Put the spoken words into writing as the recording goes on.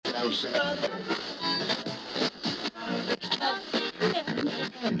You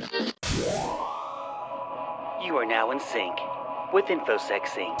are now in sync with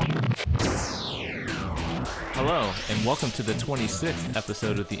InfoSecSync. Hello, and welcome to the 26th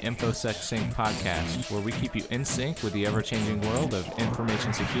episode of the InfoSecSync podcast, where we keep you in sync with the ever-changing world of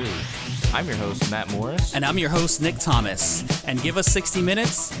information security. I'm your host, Matt Morris. And I'm your host, Nick Thomas. And give us 60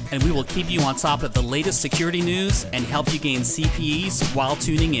 minutes, and we will keep you on top of the latest security news and help you gain CPEs while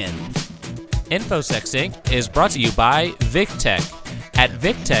tuning in. InfoSecSync is brought to you by VicTech. At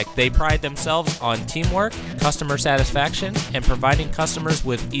VicTech, they pride themselves on teamwork, customer satisfaction, and providing customers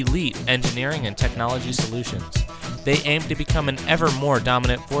with elite engineering and technology solutions. They aim to become an ever more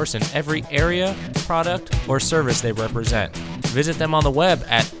dominant force in every area, product, or service they represent. Visit them on the web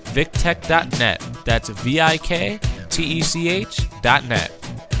at victech.net. That's VIKTECH.net.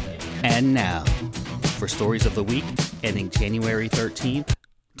 And now, for Stories of the Week, ending January 13th,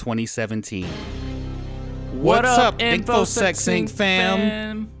 2017. What's up, InfoSecSync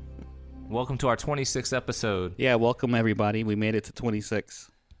fam? Welcome to our 26th episode. Yeah, welcome everybody. We made it to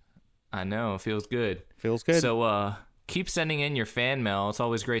 26. I know, it feels good. Feels good. So keep sending in your fan mail. It's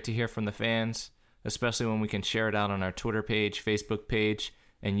always great to hear from the fans, especially when we can share it out on our Twitter page, Facebook page,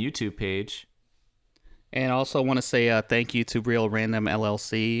 and YouTube page. And also want to say thank you to Real Random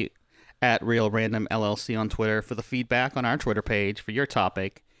LLC at Real Random LLC on Twitter for the feedback on our Twitter page for your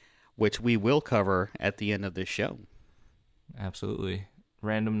topic, which we will cover at the end of this show. Absolutely.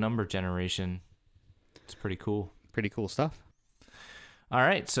 Random number generation. It's pretty cool. Pretty cool stuff. All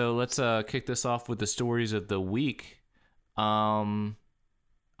right, so let's kick this off with the stories of the week. I'll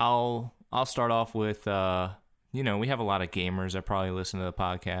start off with, we have a lot of gamers that probably listen to the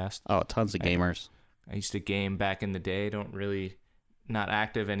podcast. Oh, tons of gamers. I used to game back in the day. Not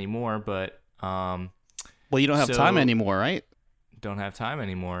active anymore, but... well, you don't have time anymore, right? Don't have time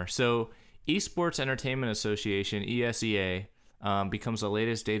anymore. So Esports Entertainment Association, ESEA, becomes the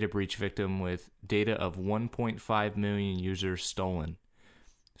latest data breach victim with data of 1.5 million users stolen.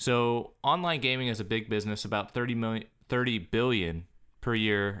 So online gaming is a big business, about 30 billion per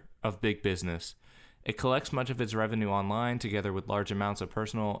year of big business. It collects much of its revenue online together with large amounts of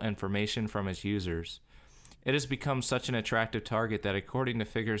personal information from its users. It has become such an attractive target that according to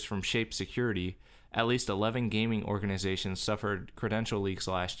figures from Shape Security, at least 11 gaming organizations suffered credential leaks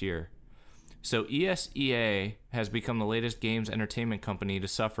last year. So ESEA has become the latest games entertainment company to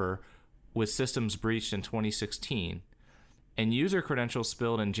suffer with systems breached in 2016, and user credentials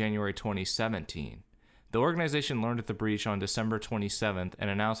spilled in January 2017. The organization learned of the breach on December 27th and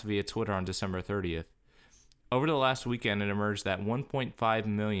announced via Twitter on December 30th. Over the last weekend, it emerged that 1.5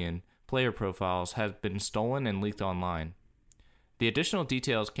 million player profiles had been stolen and leaked online. The additional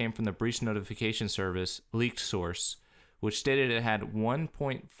details came from the breach notification service, Leaked Source, which stated it had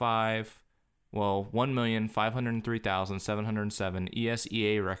 1,503,707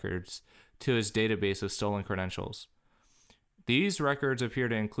 ESEA records to its database of stolen credentials. These records appear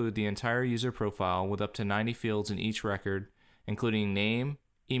to include the entire user profile with up to 90 fields in each record, including name,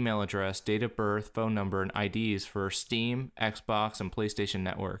 email address, date of birth, phone number, and IDs for Steam, Xbox, and PlayStation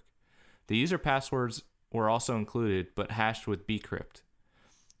Network. The user passwords were also included, but hashed with bcrypt.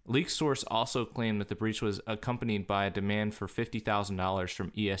 Leaked Source also claimed that the breach was accompanied by a demand for $50,000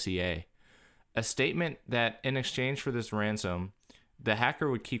 from ESEA, a statement that in exchange for this ransom, the hacker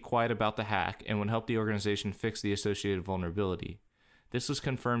would keep quiet about the hack and would help the organization fix the associated vulnerability. This was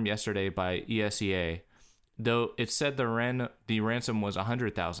confirmed yesterday by ESEA, though it said the ransom was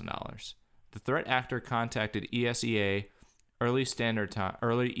 $100,000. The threat actor contacted ESEA early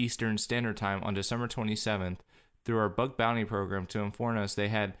Eastern Standard Time on December 27th through our bug bounty program to inform us they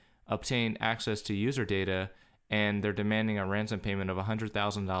had obtained access to user data and they're demanding a ransom payment of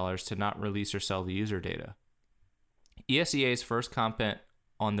 $100,000 to not release or sell the user data. ESEA's first comment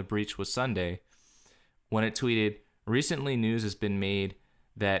on the breach was Sunday when it tweeted, "Recently news has been made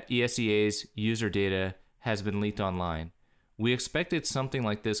that ESEA's user data has been leaked online. We expected something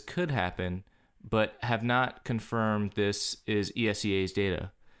like this could happen, but have not confirmed this is ESEA's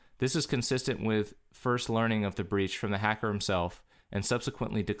data. This is consistent with first learning of the breach from the hacker himself and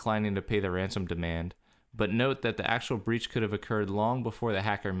subsequently declining to pay the ransom demand, but note that the actual breach could have occurred long before the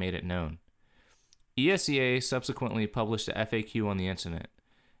hacker made it known." ESEA subsequently published a FAQ on the incident.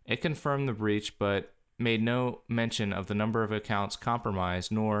 It confirmed the breach, but made no mention of the number of accounts compromised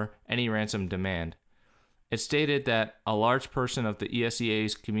nor any ransom demand. It stated that a large portion of the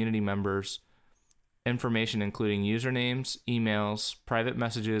ESEA's community members' information, including usernames, emails, private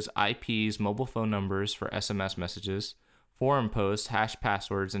messages, IPs, mobile phone numbers for SMS messages, forum posts, hash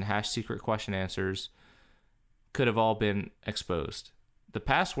passwords, and hash secret question answers, could have all been exposed. the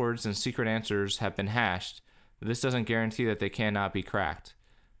passwords and secret answers have been hashed, this doesn't guarantee that they cannot be cracked,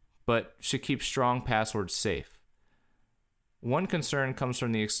 but should keep strong passwords safe. One concern comes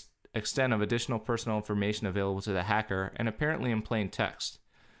from the extent of additional personal information available to the hacker and apparently in plain text.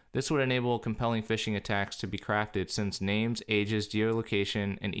 This would enable compelling phishing attacks to be crafted since names, ages,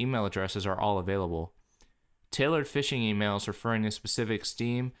 geolocation, and email addresses are all available. Tailored phishing emails referring to specific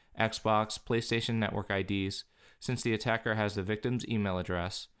Steam, Xbox, PlayStation network IDs, since the attacker has the victim's email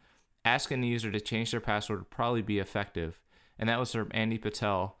address, asking the user to change their password would probably be effective. And that was from Andy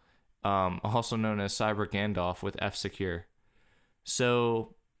Patel, also known as Cyber Gandalf with F-Secure.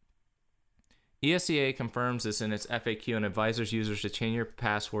 So ESEA confirms this in its FAQ and advises users to change your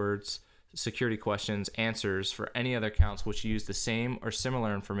passwords, security questions, answers for any other accounts which use the same or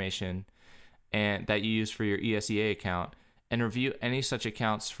similar information and that you use for your ESEA account, and review any such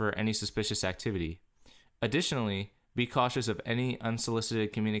accounts for any suspicious activity. Additionally, be cautious of any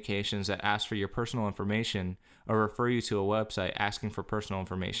unsolicited communications that ask for your personal information or refer you to a website asking for personal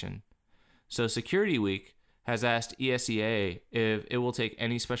information. So Security Week has asked ESEA if it will take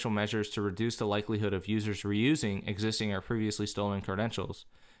any special measures to reduce the likelihood of users reusing existing or previously stolen credentials,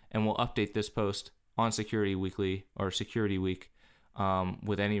 and will update this post on Security Weekly or Security Week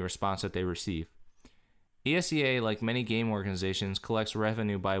with any response that they receive. ESEA, like many game organizations, collects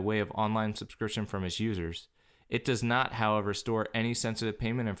revenue by way of online subscription from its users. It does not, however, store any sensitive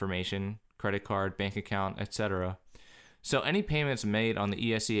payment information, credit card, bank account, etc. So any payments made on the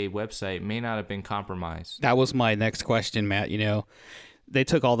ESEA website may not have been compromised. That was my next question, Matt. They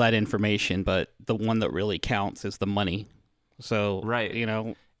took all that information, but the one that really counts is the money. So, right.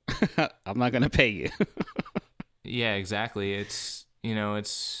 I'm not going to pay you. Yeah, exactly. It's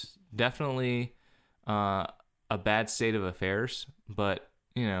definitely a bad state of affairs, but,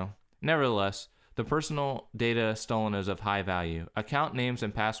 nevertheless, the personal data stolen is of high value. Account names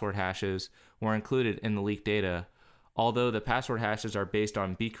and password hashes were included in the leaked data, although the password hashes are based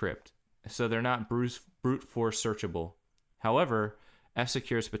on bcrypt, so they're not brute force searchable. However,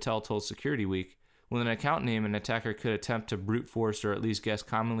 F-Secure's Patel told Security Week, with an account name, an attacker could attempt to brute force or at least guess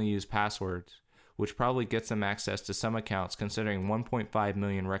commonly used passwords, which probably gets them access to some accounts considering 1.5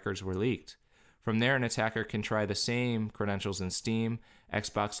 million records were leaked. From there, an attacker can try the same credentials in Steam,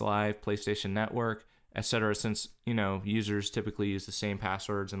 Xbox Live, PlayStation Network, etc., since, users typically use the same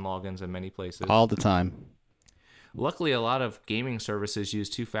passwords and logins in many places. All the time. Luckily, a lot of gaming services use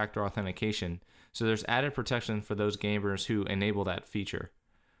two-factor authentication, so there's added protection for those gamers who enable that feature.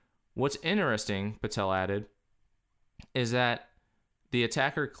 What's interesting, Patel added, is that the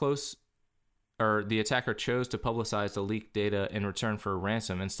attacker chose to publicize the leaked data in return for a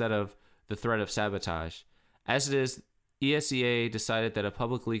ransom instead of the threat of sabotage. As it is, ESEA decided that a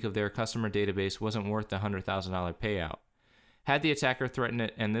public leak of their customer database wasn't worth the $100,000 payout. Had the attacker threatened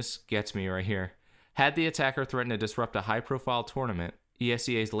it, and this gets me right here, had the attacker threatened to disrupt a high-profile tournament,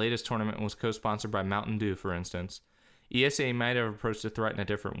 ESEA's latest tournament was co-sponsored by Mountain Dew, for instance, ESEA might have approached the threat in a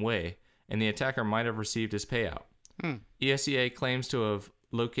different way, and the attacker might have received his payout. ESEA claims to have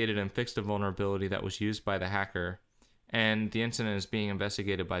located and fixed a vulnerability that was used by the hacker, and the incident is being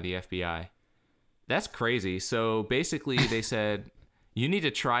investigated by the FBI. That's crazy. So basically they said, you need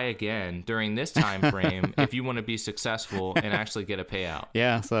to try again during this time frame if you want to be successful and actually get a payout.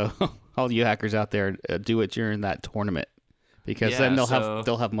 Yeah, so all you hackers out there, do it during that tournament, because then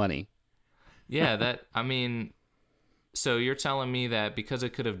they'll have money. Yeah, so you're telling me that because it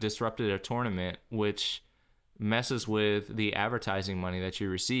could have disrupted a tournament, which messes with the advertising money that you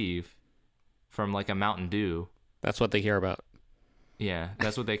receive from like a Mountain Dew. That's what they hear about. Yeah,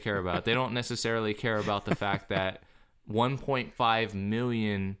 that's what they care about. They don't necessarily care about the fact that 1.5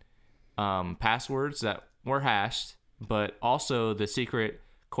 million passwords that were hashed, but also the secret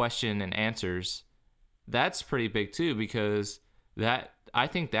question and answers. That's pretty big too, because I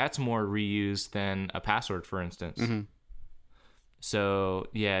think that's more reused than a password, for instance. Mm-hmm. So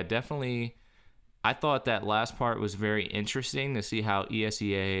yeah, definitely. I thought that last part was very interesting to see how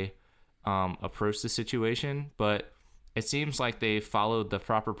ESEA approached the situation, but it seems like they followed the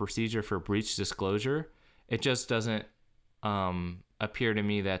proper procedure for breach disclosure. It just doesn't appear to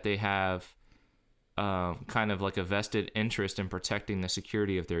me that they have kind of like a vested interest in protecting the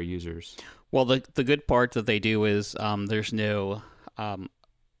security of their users. Well, the good part that they do is there's no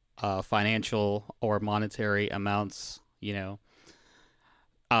financial or monetary amounts,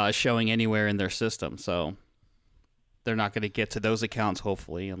 showing anywhere in their system. So they're not going to get to those accounts,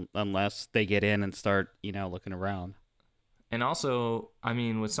 hopefully, unless they get in and start, looking around. And also,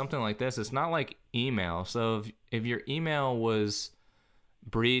 with something like this, it's not like email. So if your email was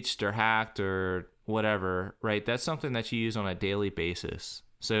breached or hacked or whatever, right? That's something that you use on a daily basis.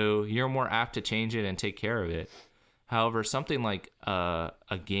 So you're more apt to change it and take care of it. However, something like a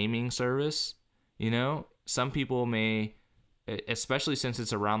gaming service, some people may, especially since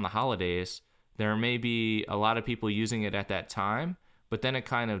it's around the holidays, there may be a lot of people using it at that time, but then it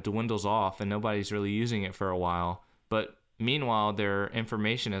kind of dwindles off and nobody's really using it for a while. But meanwhile, their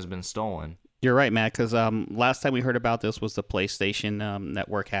information has been stolen. You're right, Matt, because last time we heard about this was the PlayStation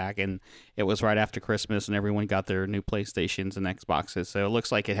network hack, and it was right after Christmas, and everyone got their new PlayStations and Xboxes. So it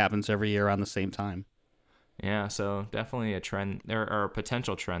looks like it happens every year around the same time. Yeah, so definitely a trend there, or a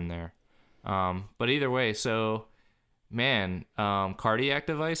potential trend there. But either way, so, man, cardiac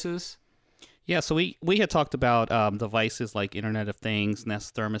devices? Yeah, so we had talked about devices like Internet of Things,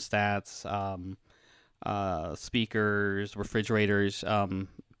 Nest thermostats, speakers, refrigerators,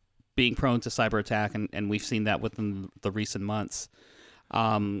 being prone to cyber attack, and we've seen that within the recent months.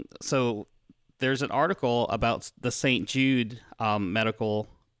 So there's an article about the St. Jude medical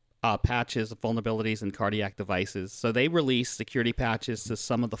patches of vulnerabilities in cardiac devices. So they released security patches to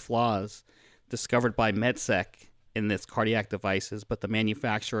some of the flaws discovered by MedSec in its cardiac devices, but the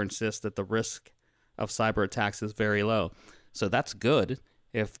manufacturer insists that the risk of cyber attacks is very low. So that's good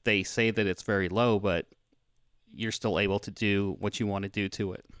if they say that it's very low, but you're still able to do what you want to do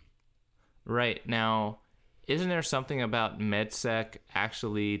to it. Right. Now, isn't there something about MedSec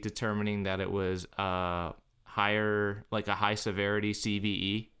actually determining that it was higher, like a high severity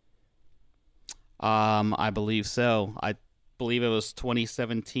CVE? I believe so. I believe it was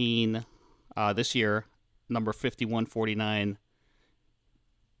 2017, this year, number 5149.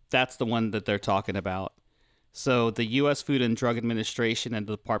 That's the one that they're talking about. So the U.S. Food and Drug Administration and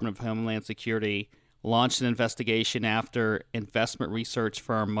the Department of Homeland Security launched an investigation after investment research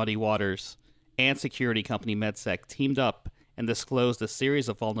firm Muddy Waters and security company MedSec teamed up and disclosed a series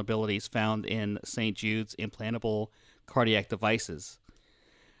of vulnerabilities found in St. Jude's implantable cardiac devices.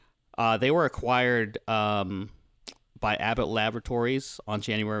 They were acquired by Abbott Laboratories on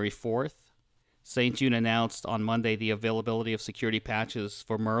January 4th. St. Jude announced on Monday the availability of security patches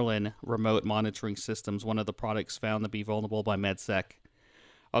for Merlin remote monitoring systems, one of the products found to be vulnerable by MedSec.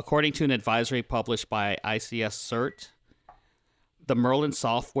 According to an advisory published by ISS Cert, the Merlin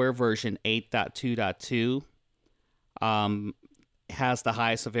software version 8.2.2 has the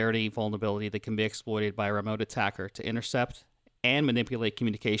highest severity vulnerability that can be exploited by a remote attacker to intercept and manipulate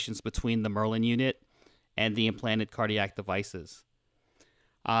communications between the Merlin unit and the implanted cardiac devices.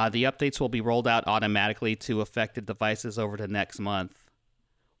 The updates will be rolled out automatically to affected devices over the next month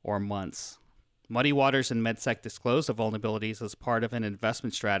or months. Muddy Waters and MedSec disclosed the vulnerabilities as part of an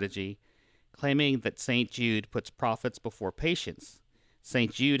investment strategy, claiming that St. Jude puts profits before patients.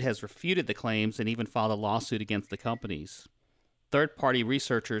 St. Jude has refuted the claims and even filed a lawsuit against the companies. Third-party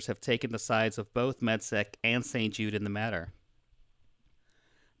researchers have taken the sides of both MedSec and St. Jude in the matter.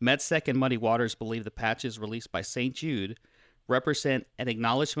 MedSec and Muddy Waters believe the patches released by St. Jude represent an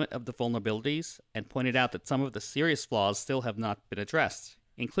acknowledgement of the vulnerabilities and pointed out that some of the serious flaws still have not been addressed,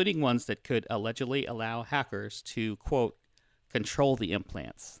 including ones that could allegedly allow hackers to, quote, control the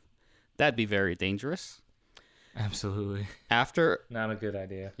implants. That'd be very dangerous. Absolutely. Not a good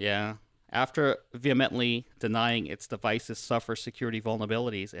idea. Yeah. After vehemently denying its devices suffer security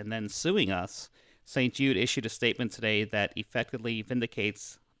vulnerabilities and then suing us, St. Jude issued a statement today that effectively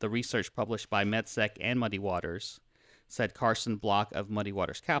vindicates the research published by MedSec and Muddy Waters, said Carson Block of Muddy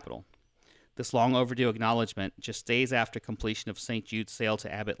Waters Capital. This long overdue acknowledgement, just days after completion of St. Jude's sale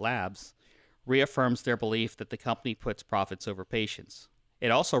to Abbott Labs, reaffirms their belief that the company puts profits over patients.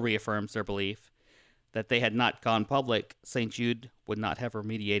 It also reaffirms their belief that they had not gone public, St. Jude would not have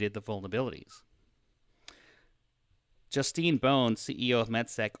remediated the vulnerabilities. Justine Bone, CEO of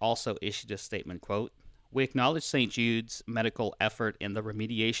MedSec, also issued a statement, quote, "We acknowledge St. Jude's medical effort in the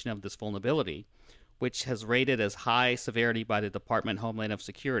remediation of this vulnerability, which has rated as high severity by the Department of Homeland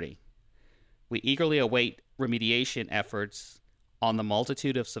Security. We eagerly await remediation efforts on the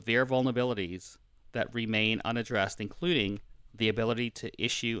multitude of severe vulnerabilities that remain unaddressed, including the ability to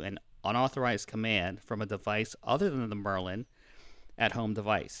issue an unauthorized command from a device other than the Merlin at-home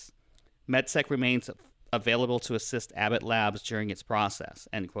device. MedSec remains available to assist Abbott Labs during its process,"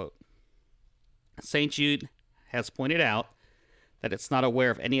 end quote. St. Jude has pointed out that it's not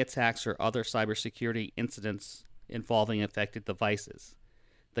aware of any attacks or other cybersecurity incidents involving affected devices.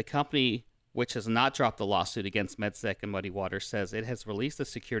 The company, which has not dropped a lawsuit against MedSec and Muddy Waters, says it has released a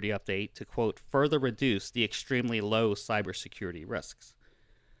security update to, quote, further reduce the extremely low cybersecurity risks.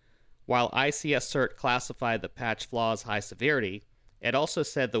 While ICS Cert classified the patch flaws high severity, it also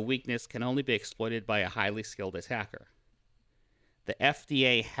said the weakness can only be exploited by a highly skilled attacker. the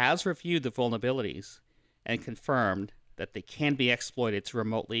FDA has reviewed the vulnerabilities and confirmed that they can be exploited to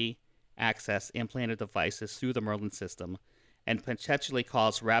remotely access implanted devices through the Merlin system and potentially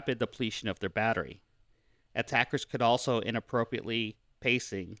cause rapid depletion of their battery. Attackers could also inappropriately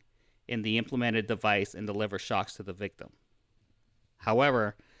pacing in the implemented device and deliver shocks to the victim.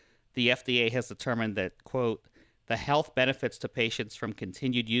 However, the FDA has determined that, quote, the health benefits to patients from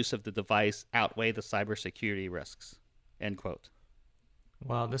continued use of the device outweigh the cybersecurity risks, end quote.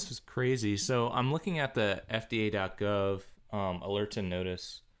 Wow, this is crazy. So I'm looking at the FDA.gov alerts and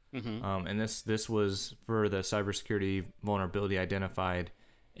notice, and this was for the cybersecurity vulnerability identified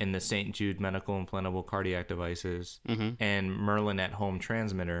in the St. Jude medical implantable cardiac devices and Merlin at home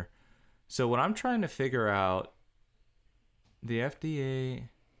transmitter. So what I'm trying to figure out, the FDA...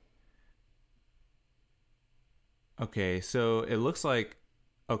 Okay, so it looks like,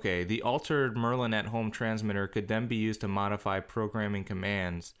 the altered Merlin at home transmitter could then be used to modify programming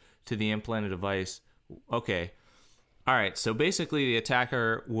commands to the implanted device. Okay. All right, so basically the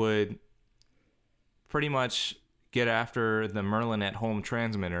attacker would pretty much get after the Merlin at home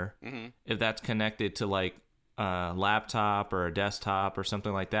transmitter if that's connected to like a laptop or a desktop or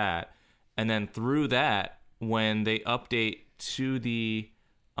something like that. And then through that, when they update to the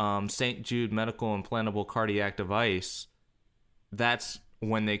St. Jude medical implantable cardiac device, that's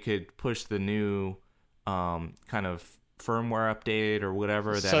when they could push the new kind of firmware update or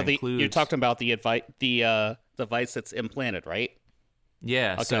whatever that includes. You're talking about the device that's implanted, right?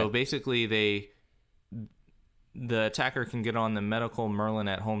 Yeah. Okay. So basically, the attacker can get on the medical Merlin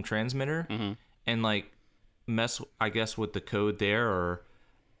at home transmitter and like mess, I guess, with the code there. Or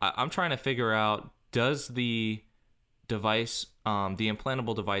I'm trying to figure out, does the device, the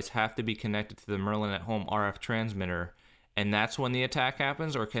implantable device, have to be connected to the Merlin at home RF transmitter, and that's when the attack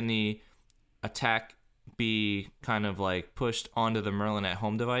happens, or can the attack be kind of like pushed onto the Merlin at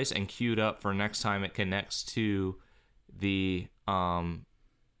home device and queued up for next time it connects to the implantable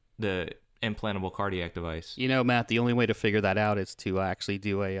cardiac device? You know, Matt, the only way to figure that out is to actually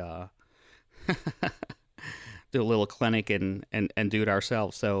do a do a little clinic and do it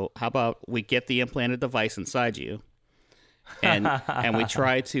ourselves. So how about we get the implanted device inside you, and we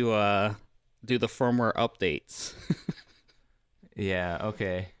try to do the firmware updates. Yeah,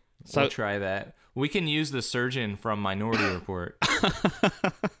 okay. So, we'll try that. We can use the surgeon from Minority Report.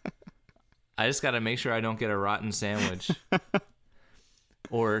 I just got to make sure I don't get a rotten sandwich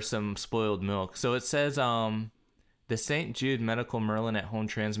or some spoiled milk. So it says the St. Jude Medical Merlin at home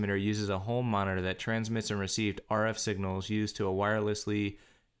transmitter uses a home monitor that transmits and receives RF signals used to wirelessly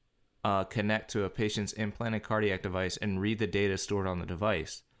connect to a patient's implanted cardiac device and read the data stored on the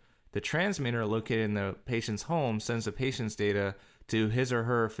device. The transmitter located in the patient's home sends the patient's data to his or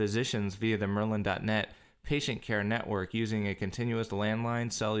her physicians via the Merlin.net patient care network using a continuous landline,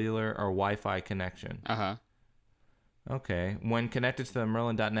 cellular, or Wi-Fi connection. Okay. When connected to the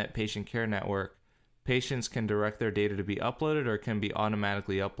Merlin.net patient care network, patients can direct their data to be uploaded or can be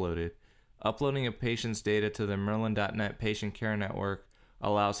automatically uploaded. Uploading a patient's data to the Merlin.net patient care network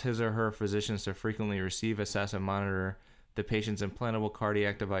allows his or her physicians to frequently receive, assess, and monitor the patient's implantable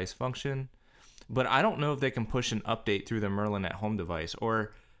cardiac device function. But I don't know if they can push an update through the Merlin at home device.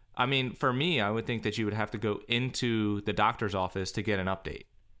 Or, I mean, for me, I would think that you would have to go into the doctor's office to get an update.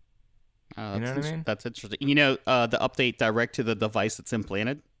 You know what I mean? That's interesting. You know, the update direct to the device that's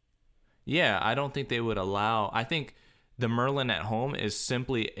implanted? Yeah, I don't think they would allow. I think the Merlin at home is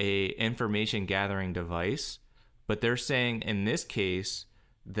simply a information gathering device. But they're saying in this case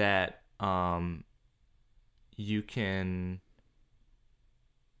that you can,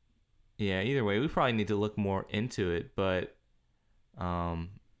 yeah, either way, we probably need to look more into it, but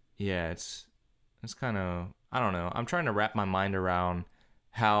yeah, it's kind of, I don't know. I'm trying to wrap my mind around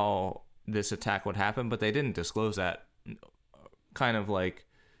how this attack would happen, but they didn't disclose that, kind of like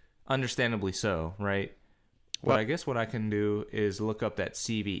understandably so, right? But I guess what I can do is look up that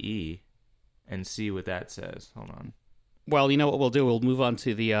CVE and see what that says. Hold on. Well, you know what we'll do? We'll move on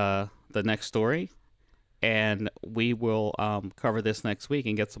to the next story, and we will cover this next week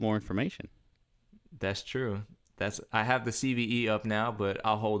and get some more information. That's true. I have the CVE up now, but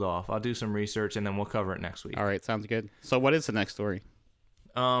I'll hold off. I'll do some research, and then we'll cover it next week. All right, sounds good. So what is the next story?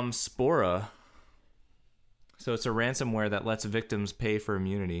 Spora. So it's a ransomware that lets victims pay for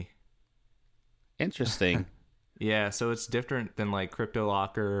immunity. Interesting. Yeah, so it's different than like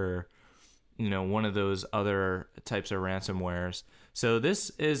CryptoLocker or, one of those other types of ransomwares. So this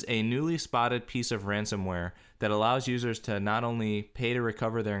is a newly spotted piece of ransomware that allows users to not only pay to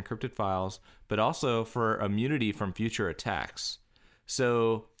recover their encrypted files, but also for immunity from future attacks.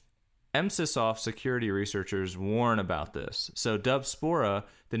 So MSysOft security researchers warn about this. So dubbed Spora,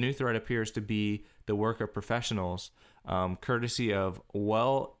 the new threat appears to be the work of professionals, courtesy of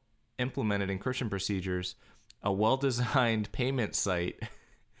well-implemented encryption procedures, a well-designed payment site.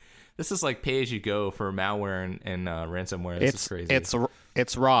 This is like pay-as-you-go for malware and ransomware. This is crazy.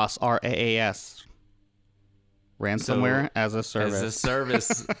 It's RAAS, RAAS. Ransomware as a service. As a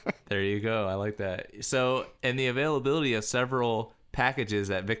service. There you go. I like that. So, and the availability of several packages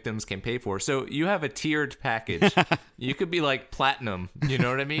that victims can pay for. So you have a tiered package. You could be like platinum, you know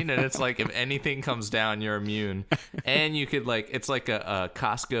what I mean? And it's like if anything comes down, you're immune. And you could like, it's like a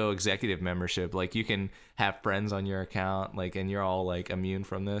Costco executive membership. Like you can have friends on your account, like, and you're all like immune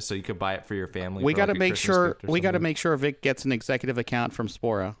from this. So you could buy it for your family. We got to like make sure Vic gets an executive account from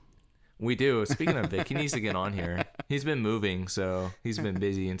Spora. We do. Speaking of Vic, he needs to get on here. He's been moving, so he's been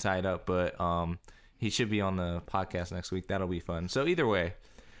busy and tied up, but he should be on the podcast next week. That'll be fun. So either way,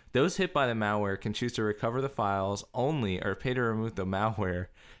 those hit by the malware can choose to recover the files only or pay to remove the malware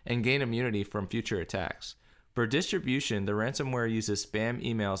and gain immunity from future attacks. For distribution, the ransomware uses spam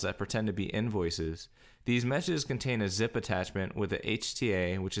emails that pretend to be invoices. These messages contain a zip attachment with a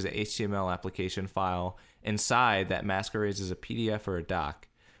HTA, which is an HTML application file, inside that masquerades as a PDF or a doc.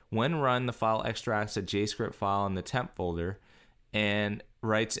 When run, the file extracts a JScript file in the temp folder and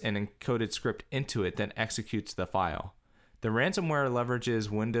writes an encoded script into it, then executes the file. The ransomware leverages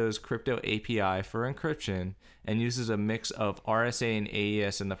Windows Crypto API for encryption and uses a mix of RSA and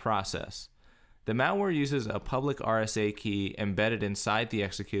AES in the process. The malware uses a public RSA key embedded inside the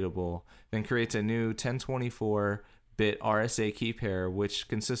executable, then creates a new 1024-bit RSA key pair, which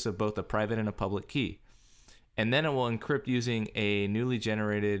consists of both a private and a public key. And then it will encrypt using a newly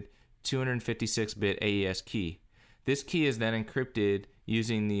generated 256-bit AES key. This key is then encrypted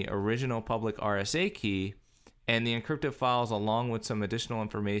using the original public RSA key, and the encrypted files along with some additional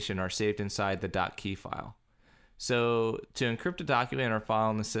information are saved inside the .key file. So to encrypt a document or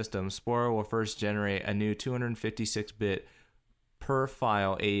file in the system, Spora will first generate a new 256-bit per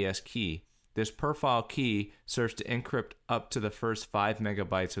file AES key. This per file key serves to encrypt up to the first 5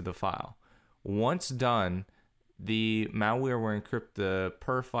 megabytes of the file. Once done, the malware will encrypt the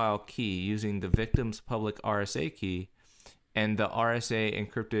per file key using the victim's public RSA key, and the RSA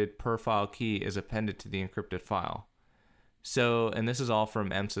encrypted per file key is appended to the encrypted file. So, and this is all from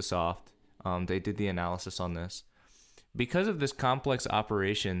MSysOft. They did the analysis on this. Because of this complex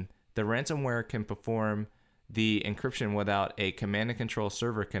operation, the ransomware can perform the encryption without a command and control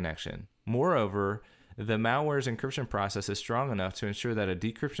server connection. Moreover, the malware's encryption process is strong enough to ensure that a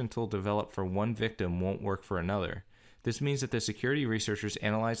decryption tool developed for one victim won't work for another. This means that the security researchers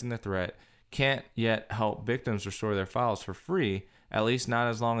analyzing the threat can't yet help victims restore their files for free, at least not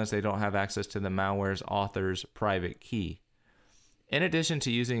as long as they don't have access to the malware's author's private key. In addition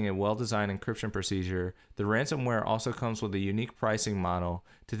to using a well-designed encryption procedure, the ransomware also comes with a unique pricing model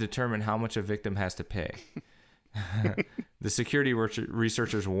to determine how much a victim has to pay. The security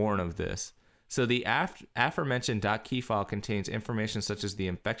researchers warn of this. So the aforementioned .key file contains information such as the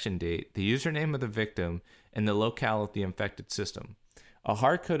infection date, the username of the victim, and the locale of the infected system. A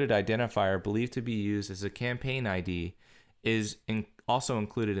hard-coded identifier believed to be used as a campaign ID is also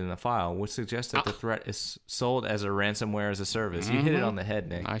included in the file, which suggests that the threat is sold as a ransomware as a service. You hit it on the head,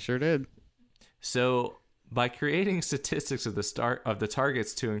 Nick. I sure did. So by creating statistics of the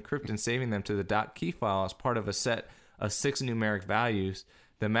targets to encrypt and saving them to the .key file as part of a set of 6 numeric values,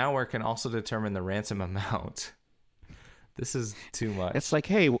 the malware can also determine the ransom amount. This is too much. It's like,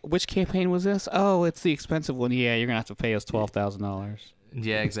 hey, which campaign was this? Oh, it's the expensive one. Yeah, you're going to have to pay us $12,000.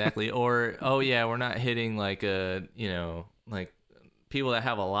 Yeah, exactly. Or, oh, yeah, we're not hitting like like people that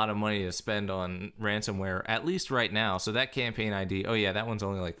have a lot of money to spend on ransomware, at least right now. So that campaign ID, oh, yeah, that one's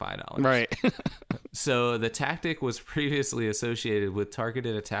only like $5. Right. So the tactic was previously associated with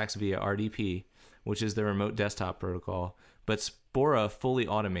targeted attacks via RDP, which is the remote desktop protocol, but Spora fully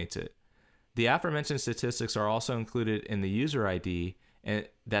automates it. The aforementioned statistics are also included in the user ID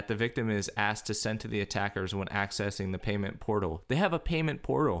that the victim is asked to send to the attackers when accessing the payment portal. They have a payment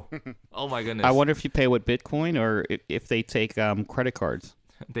portal. Oh my goodness. I wonder if you pay with Bitcoin or if they take credit cards.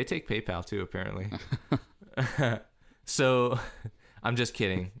 They take PayPal too, apparently. So I'm just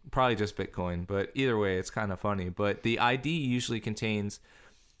kidding. Probably just Bitcoin, but either way, it's kind of funny. But the ID usually contains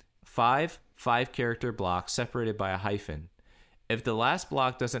 5 5-character blocks separated by a hyphen. If the last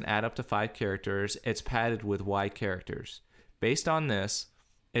block doesn't add up to 5 characters, it's padded with Y characters. Based on this,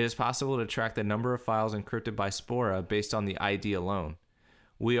 it is possible to track the number of files encrypted by Spora based on the ID alone.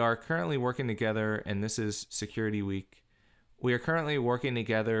 We are currently working together, and this is Security Week. We are currently working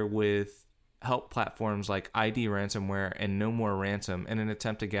together with help platforms like ID Ransomware and No More Ransom in an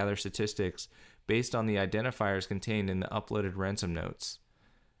attempt to gather statistics based on the identifiers contained in the uploaded ransom notes.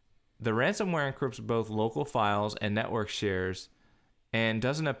 The ransomware encrypts both local files and network shares and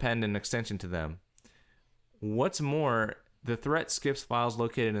doesn't append an extension to them. What's more, the threat skips files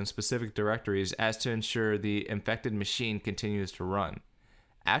located in specific directories as to ensure the infected machine continues to run.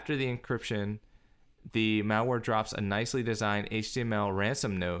 After the encryption, the malware drops a nicely designed HTML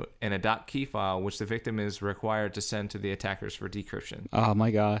ransom note and a .key file, which the victim is required to send to the attackers for decryption. Oh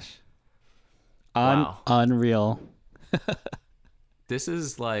my gosh. Wow. Unreal. This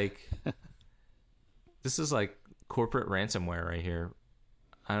is like corporate ransomware right here.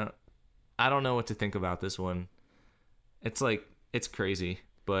 I don't know what to think about this one. It's crazy,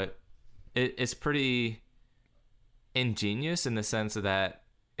 but it's pretty ingenious in the sense that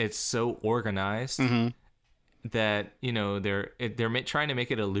it's so organized that, you know, they're trying to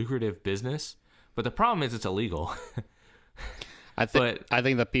make it a lucrative business, but the problem is it's illegal. I think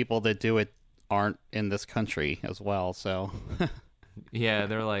the people that do it aren't in this country as well, so yeah,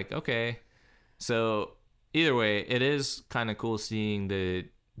 they're like, okay. So either way, it is kind of cool seeing the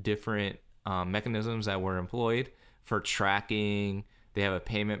different mechanisms that were employed for tracking. They have a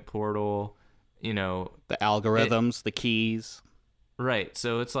payment portal, you know, the algorithms, the keys. Right.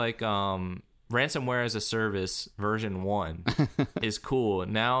 So it's like ransomware as a service version 1 is cool.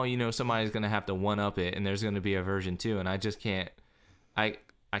 Now, you know, somebody's going to have to one up it, and there's going to be a version 2, and I just can't I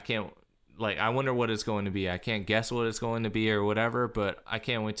can't, like, I wonder what it's going to be. I can't guess what it's going to be or whatever, but I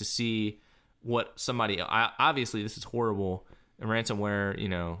can't wait to see what somebody, obviously this is horrible. And ransomware, you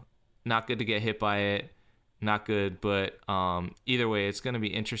know, not good to get hit by it, not good, but either way, it's going to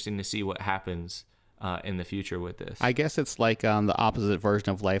be interesting to see what happens in the future with this. I guess it's like the opposite version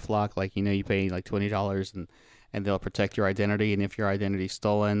of LifeLock. Like, you know, you pay like $20 and they'll protect your identity, and if your identity's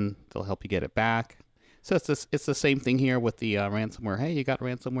stolen, they'll help you get it back. So it's the same thing here with the ransomware. Hey, you got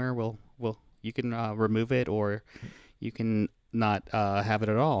ransomware? Well, you can remove it, or you can not have it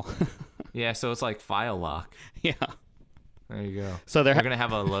at all. Yeah, so it's like file lock. Yeah. There you go. So they're going to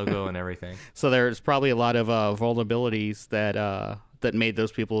have a logo and everything. So there's probably a lot of vulnerabilities that made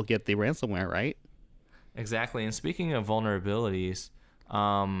those people get the ransomware, right? Exactly. And speaking of vulnerabilities,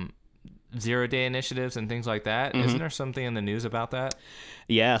 zero-day initiatives and things like that, isn't there something in the news about that?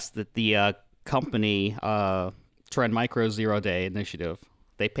 Yes, that the company Trend Micro zero-day initiative,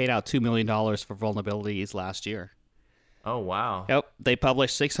 they paid out $2 million for vulnerabilities last year. Oh, wow. Yep. They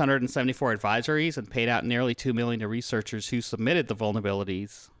published 674 advisories and paid out nearly $2 million to researchers who submitted the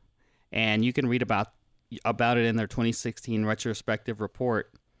vulnerabilities. And you can read about it in their 2016 retrospective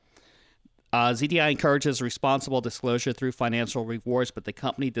report. ZDI encourages responsible disclosure through financial rewards, but the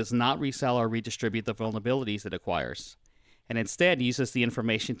company does not resell or redistribute the vulnerabilities it acquires, and instead uses the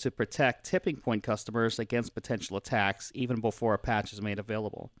information to protect tipping point customers against potential attacks even before a patch is made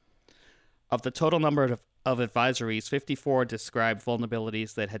available. Of the total number of advisories, 54 described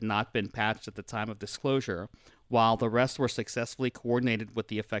vulnerabilities that had not been patched at the time of disclosure, while the rest were successfully coordinated with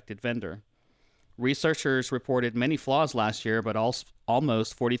the affected vendor. Researchers reported many flaws last year, but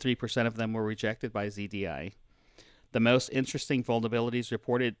almost 43% of them were rejected by ZDI. The most interesting vulnerabilities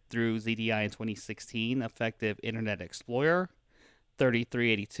reported through ZDI in 2016 affected Internet Explorer,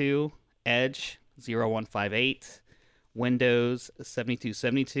 3382, Edge, 0158, Windows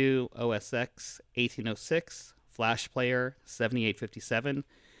 7272, OS X 1806, Flash Player 7857,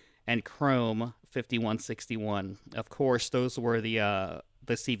 and Chrome 5161. Of course, those were the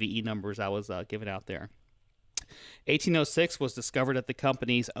CVE numbers I was giving out there. 1806 was discovered at the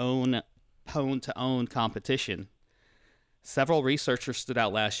company's own pwn-to-own competition. Several researchers stood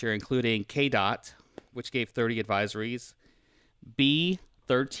out last year, including KDOT, which gave 30 advisories,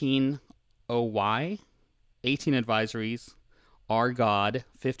 B13OY, 18 advisories, RGOD,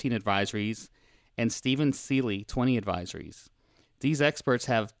 15 advisories, and Stephen Seeley, 20 advisories. These experts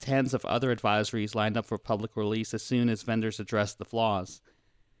have tens of other advisories lined up for public release as soon as vendors address the flaws.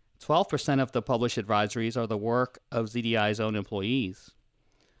 12% of the published advisories are the work of ZDI's own employees.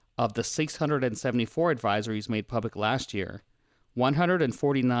 Of the 674 advisories made public last year,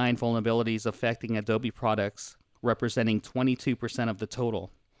 149 vulnerabilities affecting Adobe products, representing 22% of the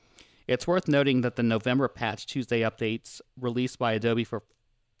total. It's worth noting that the November Patch Tuesday updates released by Adobe for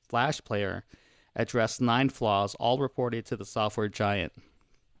Flash Player addressed 9 flaws, all reported to the software giant.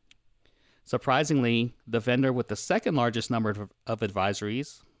 Surprisingly, the vendor with the second largest number of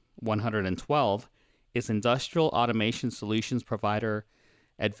advisories, 112, is industrial automation solutions provider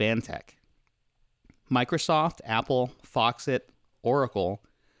Advantech. Microsoft, Apple, Foxit, Oracle,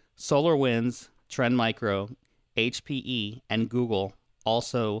 SolarWinds, Trend Micro, HPE, and Google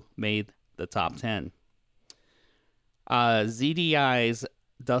also made the top 10. ZDI's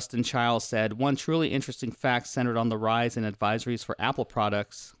Dustin Childs said, one truly interesting fact centered on the rise in advisories for Apple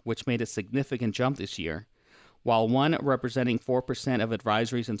products, which made a significant jump this year. While one representing 4% of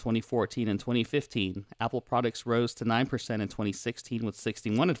advisories in 2014 and 2015, Apple products rose to 9% in 2016 with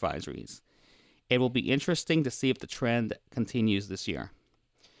 61 advisories. It will be interesting to see if the trend continues this year.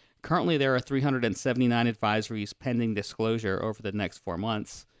 Currently, there are 379 advisories pending disclosure over the next 4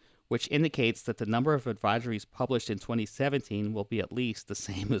 months, which indicates that the number of advisories published in 2017 will be at least the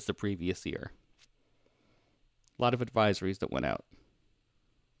same as the previous year. A lot of advisories that went out.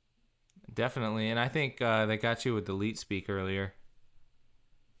 Definitely, and I think they got you with Delete Speak earlier.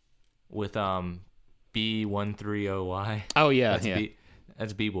 With B130Y. Oh, yeah,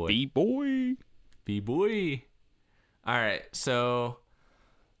 That's B-Boy. B-Boy. B-Boy. All right, so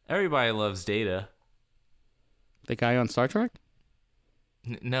everybody loves data. The guy on Star Trek?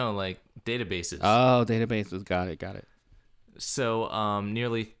 No, like databases. Oh, databases. Got it. So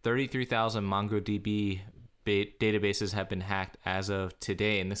nearly 33,000 MongoDB databases have been hacked as of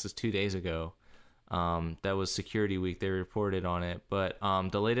today, and this is 2 days ago. That was Security Week. They reported on it. But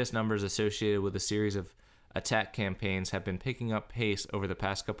the latest numbers associated with a series of attack campaigns have been picking up pace over the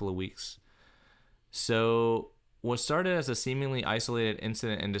past couple of weeks. So what started as a seemingly isolated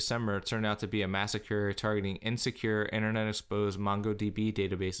incident in December turned out to be a massacre targeting insecure, internet-exposed MongoDB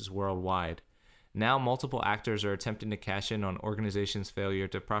databases worldwide. Now multiple actors are attempting to cash in on organizations' failure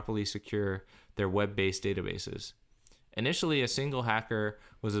to properly secure their web-based databases. Initially, a single hacker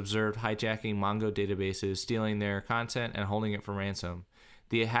was observed hijacking Mongo databases, stealing their content, and holding it for ransom.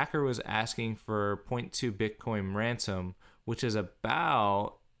 The hacker was asking for 0.2 Bitcoin ransom, which is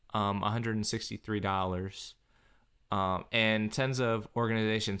about $163. And tens of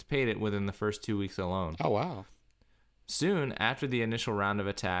organizations paid it within the first 2 weeks alone. Oh, wow. Soon after the initial round of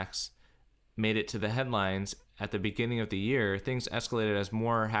attacks made it to the headlines at the beginning of the year, things escalated as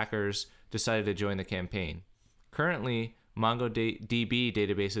more hackers decided to join the campaign. Currently, MongoDB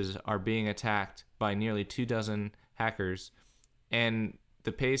databases are being attacked by nearly 24 hackers, and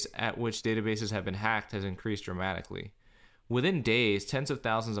the pace at which databases have been hacked has increased dramatically. Within days, tens of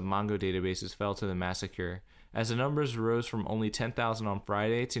thousands of Mongo databases fell to the massacre, as the numbers rose from only 10,000 on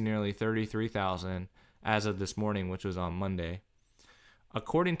Friday to nearly 33,000 as of this morning, which was on Monday.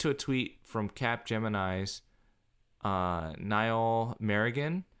 According to a tweet from Capgemini's Niall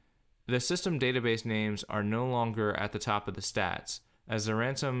Merrigan, the system database names are no longer at the top of the stats, as the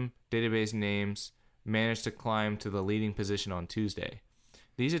ransom database names managed to climb to the leading position on Tuesday.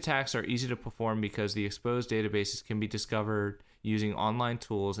 These attacks are easy to perform because the exposed databases can be discovered using online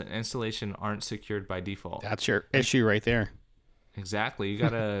tools, and installation aren't secured by default. That's your issue right there. Exactly. You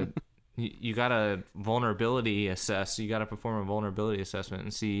gotta you gotta vulnerability assess. You gotta perform a vulnerability assessment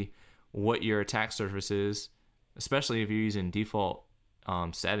and see what your attack surface is, especially if you're using default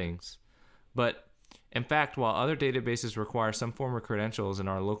settings. But in fact, while other databases require some form of credentials in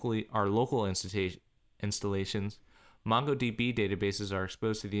our local installations, MongoDB databases are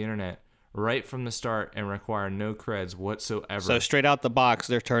exposed to the internet right from the start and require no creds whatsoever. So straight out the box,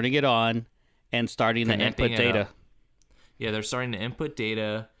 they're turning it on and starting to input data. Yeah, they're starting to input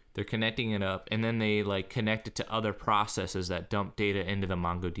data, they're connecting it up, and then they like connect it to other processes that dump data into the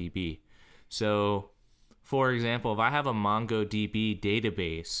MongoDB. So, for example, if I have a MongoDB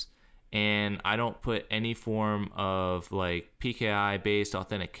database and I don't put any form of like PKI-based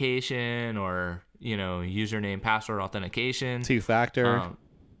authentication or, username, password authentication. Two-factor.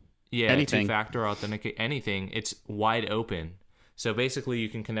 Anything. Two-factor authenticate anything. It's wide open. So basically you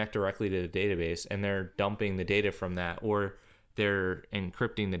can connect directly to the database and they're dumping the data from that, or they're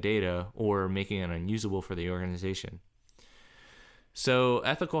encrypting the data or making it unusable for the organization. So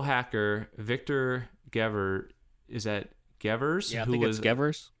ethical hacker Victor Gevers, is that Gevers? Yeah, I think it's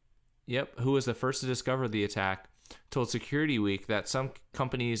Gevers. Yep, who was the first to discover the attack, told Security Week that some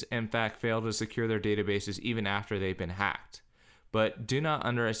companies, in fact, fail to secure their databases even after they've been hacked. But do not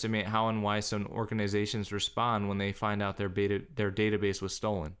underestimate how unwise some organizations respond when they find out their database was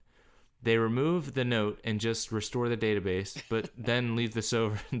stolen. They remove the note and just restore the database, but then leave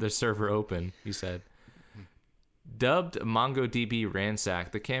the server open, he said. Dubbed MongoDB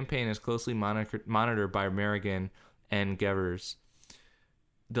Ransack, the campaign is closely monitored by Merrigan and Gevers.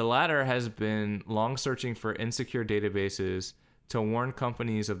 The latter has been long searching for insecure databases to warn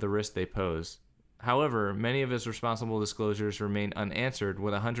companies of the risk they pose. However, many of his responsible disclosures remain unanswered,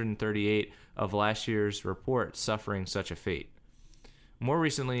 with 138 of last year's reports suffering such a fate. More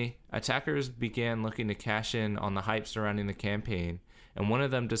recently, attackers began looking to cash in on the hype surrounding the campaign, and one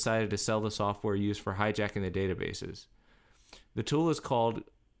of them decided to sell the software used for hijacking the databases. The tool is called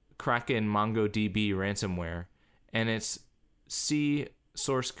Kraken MongoDB ransomware, and its C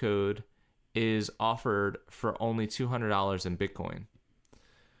source code is offered for only $200 in Bitcoin.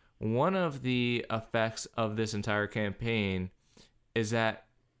 One of the effects of this entire campaign is that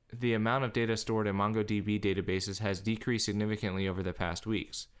the amount of data stored in MongoDB databases has decreased significantly over the past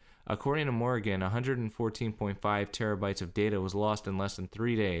weeks. According to Morgan, 114.5 terabytes of data was lost in less than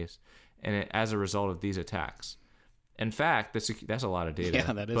 3 days, and as a result of these attacks. In fact, that's a lot of data.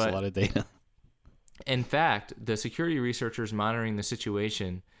 Yeah, that is a lot of data. In fact, the security researchers monitoring the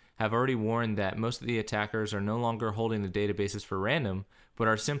situation have already warned that most of the attackers are no longer holding the databases for random, but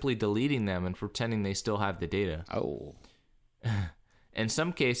are simply deleting them and pretending they still have the data. Oh. In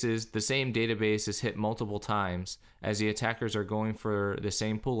some cases, the same database is hit multiple times as the attackers are going for the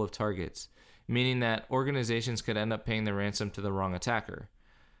same pool of targets, meaning that organizations could end up paying the ransom to the wrong attacker.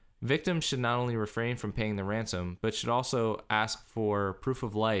 Victims should not only refrain from paying the ransom, but should also ask for proof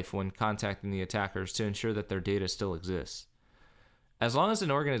of life when contacting the attackers to ensure that their data still exists. As long as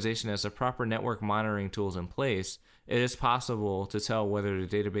an organization has the proper network monitoring tools in place, it is possible to tell whether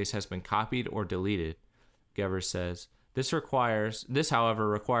the database has been copied or deleted, Gevers says. This, however,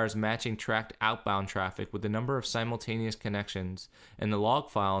 requires matching tracked outbound traffic with the number of simultaneous connections and the log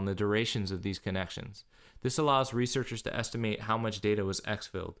file and the durations of these connections. This allows researchers to estimate how much data was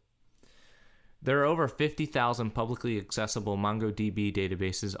exfilled. There are over 50,000 publicly accessible MongoDB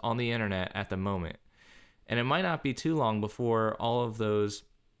databases on the internet at the moment, and it might not be too long before all of those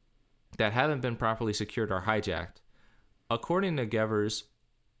that haven't been properly secured are hijacked. According to Gevers,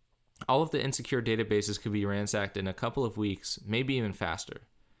 all of the insecure databases could be ransacked in a couple of weeks, maybe even faster.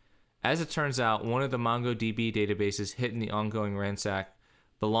 As it turns out, one of the MongoDB databases hit in the ongoing ransack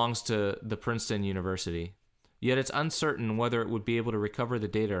belongs to the Princeton University, yet it's uncertain whether it would be able to recover the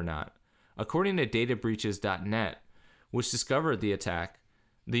data or not. According to databreaches.net, which discovered the attack,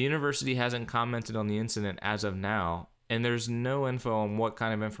 the university hasn't commented on the incident as of now, and there's no info on what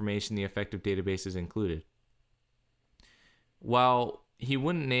kind of information the affected databases included. While he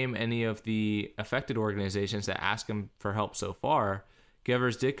wouldn't name any of the affected organizations that asked him for help so far,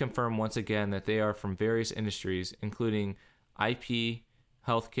 Gevers did confirm once again that they are from various industries, including IP,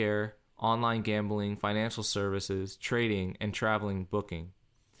 healthcare, online gambling, financial services, trading, and traveling booking.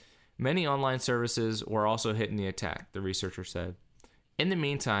 Many online services were also hit in the attack, the researcher said. In the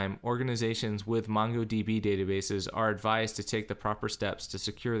meantime, organizations with MongoDB databases are advised to take the proper steps to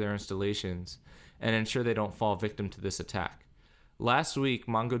secure their installations and ensure they don't fall victim to this attack. Last week,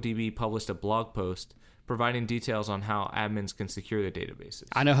 MongoDB published a blog post providing details on how admins can secure the databases.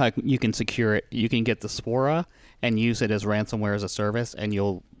 I know how you can secure it. You can get the Spora and use it as ransomware as a service, and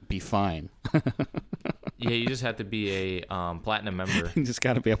you'll be fine. Yeah, you just have to be a platinum member. You just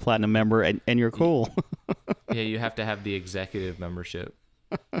got to be a platinum member, and you're cool. Yeah, you have to have the executive membership.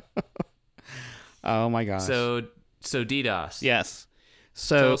 Oh my gosh. So DDoS. Yes.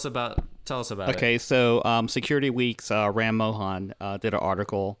 So tell us about it. Okay, so Security Week's Ram Mohan did an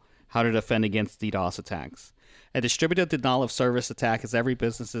article, How to Defend Against DDoS Attacks. A distributed denial of service attack is every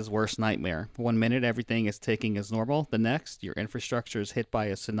business's worst nightmare. One minute everything is ticking as normal, the next your infrastructure is hit by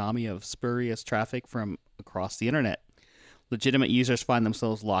a tsunami of spurious traffic from across the internet. Legitimate users find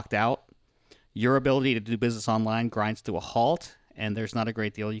themselves locked out. Your ability to do business online grinds to a halt, and there's not a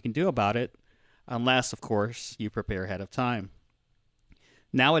great deal you can do about it, unless, of course, you prepare ahead of time.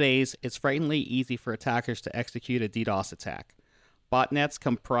 Nowadays, it's frighteningly easy for attackers to execute a DDoS attack. Botnets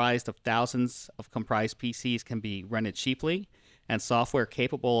comprised of thousands of comprised PCs can be rented cheaply, and software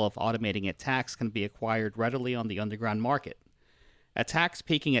capable of automating attacks can be acquired readily on the underground market. Attacks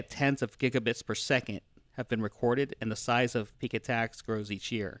peaking at tens of gigabits per second have been recorded, and the size of peak attacks grows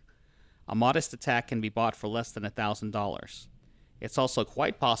each year. A modest attack can be bought for less than $1,000. It's also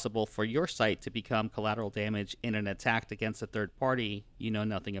quite possible for your site to become collateral damage in an attack against a third party you know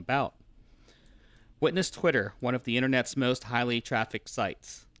nothing about. Witness Twitter, one of the internet's most highly trafficked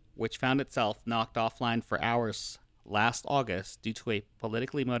sites, which found itself knocked offline for hours last August due to a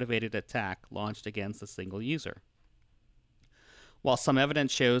politically motivated attack launched against a single user. While some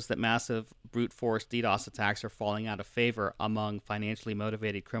evidence shows that massive brute force DDoS attacks are falling out of favor among financially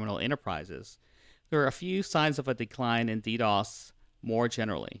motivated criminal enterprises, there are a few signs of a decline in DDoS more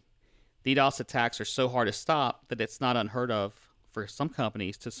generally. DDoS attacks are so hard to stop that it's not unheard of for some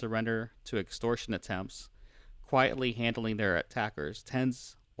companies to surrender to extortion attempts, quietly handling their attackers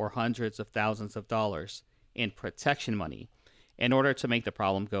tens or hundreds of thousands of dollars in protection money in order to make the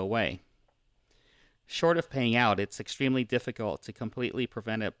problem go away. Short of paying out, it's extremely difficult to completely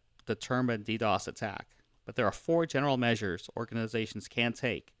prevent a determined DDoS attack, but there are 4 general measures organizations can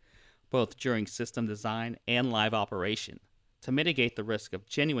take, both during system design and live operation, to mitigate the risk of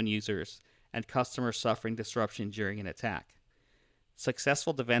genuine users and customers suffering disruption during an attack.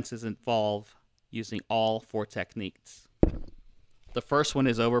 Successful defenses involve using all 4 techniques. The first one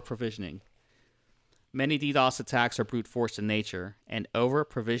is over-provisioning. Many DDoS attacks are brute force in nature, and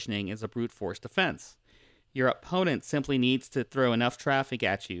over-provisioning is a brute force defense. Your opponent simply needs to throw enough traffic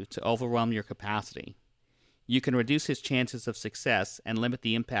at you to overwhelm your capacity. You can reduce his chances of success and limit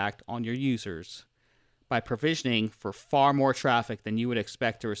the impact on your users by provisioning for far more traffic than you would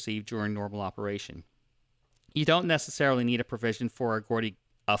expect to receive during normal operation. You don't necessarily need a provision for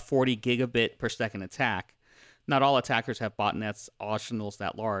a 40 gigabit per second attack. Not all attackers have botnets arsenals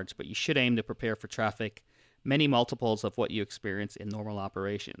that large, but you should aim to prepare for traffic many multiples of what you experience in normal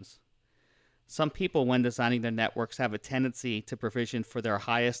operations. Some people, when designing their networks, have a tendency to provision for their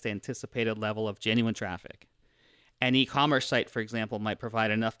highest anticipated level of genuine traffic. An e-commerce site, for example, might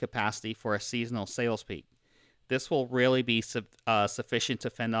provide enough capacity for a seasonal sales peak. This will really be sufficient to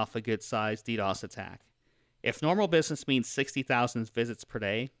fend off a good-sized DDoS attack. If normal business means 60,000 visits per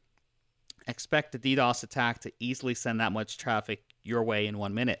day, expect a DDoS attack to easily send that much traffic your way in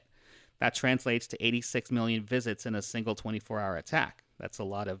 1 minute. That translates to 86 million visits in a single 24-hour attack. That's a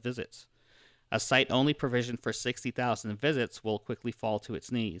lot of visits. A site only provisioned for 60,000 visits will quickly fall to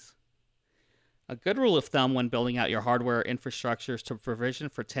its knees. A good rule of thumb when building out your hardware infrastructure is to provision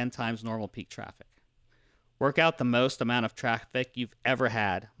for 10 times normal peak traffic. Work out the most amount of traffic you've ever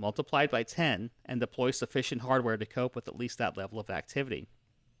had, multiplied by 10, and deploy sufficient hardware to cope with at least that level of activity.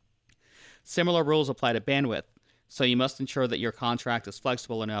 Similar rules apply to bandwidth, so you must ensure that your contract is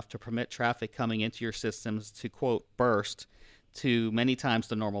flexible enough to permit traffic coming into your systems to, quote, burst to many times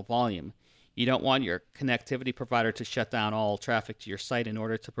the normal volume. You don't want your connectivity provider to shut down all traffic to your site in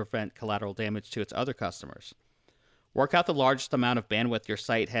order to prevent collateral damage to its other customers. Work out the largest amount of bandwidth your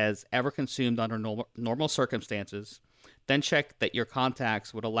site has ever consumed under normal circumstances, then check that your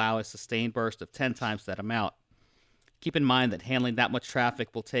contacts would allow a sustained burst of 10 times that amount. Keep in mind that handling that much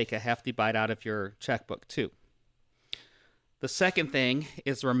traffic will take a hefty bite out of your checkbook too. The second thing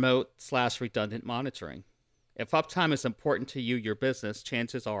is remote/redundant monitoring. If uptime is important to you, your business,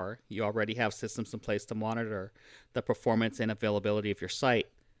 chances are you already have systems in place to monitor the performance and availability of your site.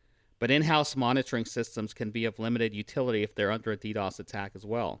 But in-house monitoring systems can be of limited utility if they're under a DDoS attack as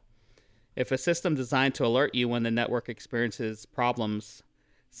well. If a system designed to alert you when the network experiences problems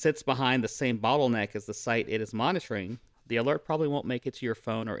sits behind the same bottleneck as the site it is monitoring, the alert probably won't make it to your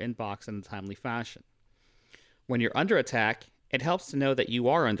phone or inbox in a timely fashion. When you're under attack, it helps to know that you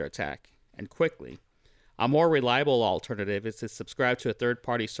are under attack, and quickly. A more reliable alternative is to subscribe to a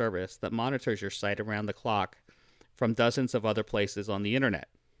third-party service that monitors your site around the clock from dozens of other places on the internet,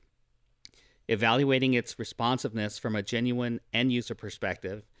 evaluating its responsiveness from a genuine end-user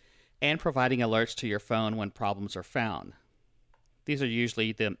perspective, and providing alerts to your phone when problems are found. These are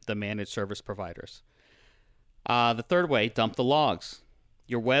usually the managed service providers. The third way, dump the logs.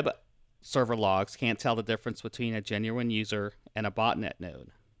 Your web server logs can't tell the difference between a genuine user and a botnet node.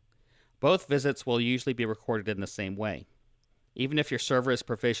 Both visits will usually be recorded in the same way. Even if your server is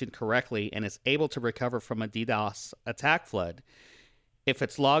provisioned correctly and is able to recover from a DDoS attack flood, if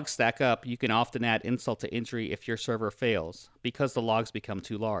its logs stack up, you can often add insult to injury if your server fails, because the logs become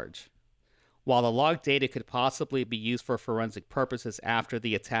too large. While the log data could possibly be used for forensic purposes after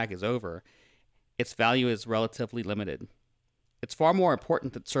the attack is over, its value is relatively limited. It's far more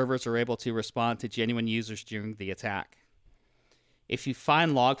important that servers are able to respond to genuine users during the attack. If you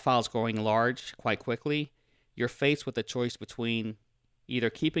find log files growing large quite quickly, you're faced with a choice between either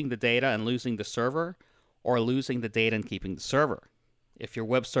keeping the data and losing the server, or losing the data and keeping the server. If your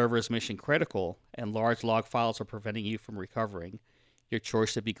web server is mission critical and large log files are preventing you from recovering, your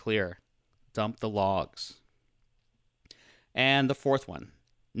choice should be clear. Dump the logs. And the fourth one,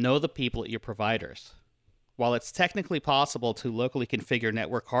 know the people at your providers. While it's technically possible to locally configure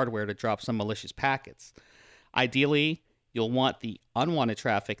network hardware to drop some malicious packets, ideally, you'll want the unwanted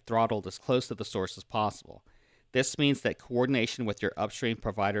traffic throttled as close to the source as possible. This means that coordination with your upstream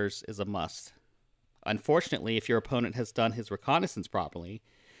providers is a must. Unfortunately, if your opponent has done his reconnaissance properly,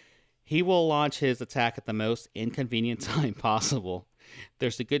 he will launch his attack at the most inconvenient time possible.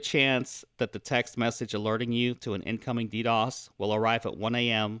 There's a good chance that the text message alerting you to an incoming DDoS will arrive at 1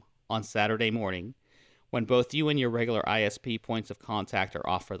 a.m. on Saturday morning, when both you and your regular ISP points of contact are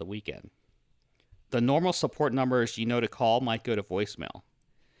off for the weekend. The normal support numbers you know to call might go to voicemail.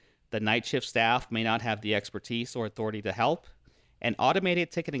 The night shift staff may not have the expertise or authority to help, and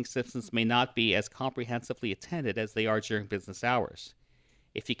automated ticketing systems may not be as comprehensively attended as they are during business hours.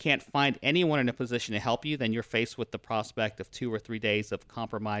 If you can't find anyone in a position to help you, then you're faced with the prospect of 2 or 3 days of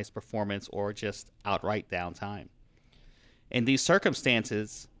compromised performance or just outright downtime. In these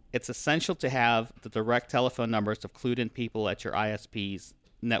circumstances, it's essential to have the direct telephone numbers of clued-in people at your ISP's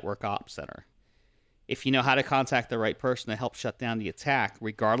network ops center. If you know how to contact the right person to help shut down the attack,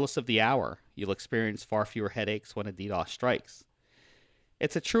 regardless of the hour, you'll experience far fewer headaches when a DDoS strikes.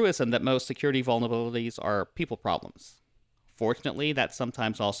 It's a truism that most security vulnerabilities are people problems. Fortunately, that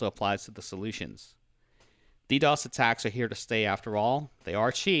sometimes also applies to the solutions. DDoS attacks are here to stay after all. They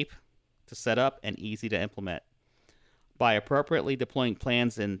are cheap to set up and easy to implement. By appropriately deploying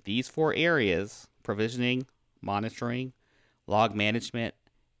plans in these 4 areas, provisioning, monitoring, log management,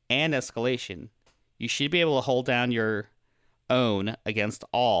 and escalation, you should be able to hold down your own against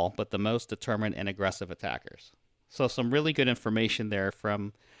all but the most determined and aggressive attackers. So some really good information there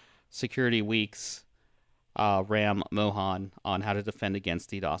from Security Week's Ram Mohan on how to defend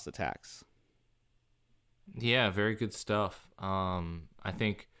against DDoS attacks. Yeah, very good stuff. I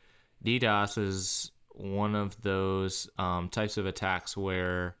think DDoS is one of those types of attacks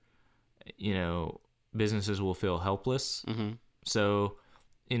where, businesses will feel helpless. Mm-hmm. So,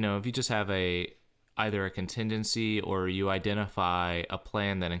 if you just have either a contingency or you identify a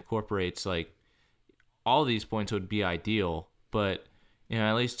plan that incorporates like all these points would be ideal, but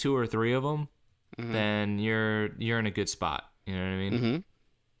at least 2 or 3 of them, mm-hmm. then you're in a good spot. You know what I mean? Mm-hmm.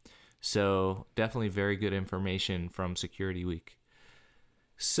 So definitely very good information from Security Week.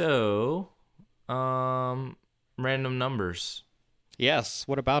 So, random numbers. Yes.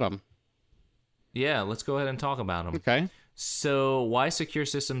 What about them? Yeah, let's go ahead and talk about them. Okay. So, why secure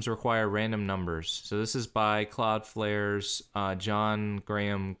systems require random numbers? So, this is by Cloudflare's John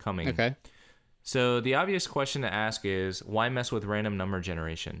Graham Cumming. Okay. So, the obvious question to ask is, why mess with random number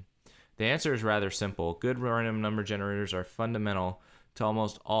generation? The answer is rather simple. Good random number generators are fundamental to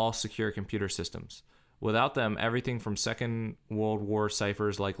almost all secure computer systems. Without them, everything from Second World War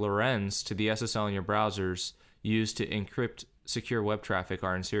ciphers like Lorenz to the SSL in your browsers used to encrypt secure web traffic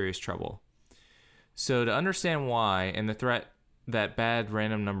are in serious trouble. So to understand why and the threat that bad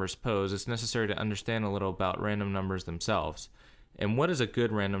random numbers pose, it's necessary to understand a little about random numbers themselves, and what is a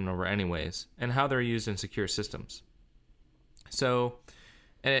good random number anyways, and how they're used in secure systems. So,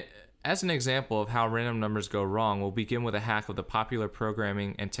 as an example of how random numbers go wrong, we'll begin with a hack of the popular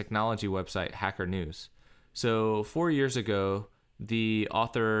programming and technology website Hacker News. So 4 years ago, the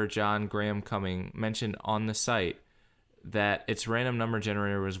author John Graham Cumming mentioned on the site that its random number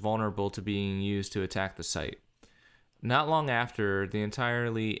generator was vulnerable to being used to attack the site. Not long after, the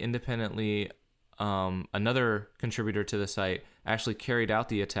entirely independently another contributor to the site actually carried out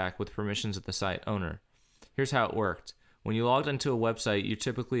the attack with permissions of the site owner. Here's how it worked. When you logged into a website, you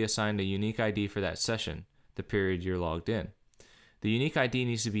typically assigned a unique ID for that session, the period you're logged in. The unique ID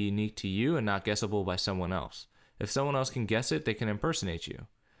needs to be unique to you and not guessable by someone else. If someone else can guess it, they can impersonate you.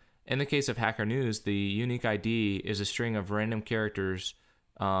 In the case of Hacker News, the unique ID is a string of random characters,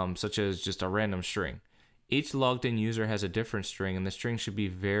 such as just a random string. Each logged in user has a different string, and the string should be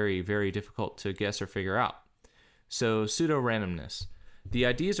very, very difficult to guess or figure out. So, pseudo-randomness. The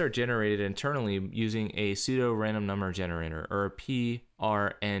IDs are generated internally using a pseudo-random number generator, or a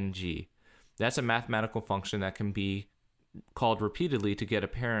PRNG. That's a mathematical function that can be called repeatedly to get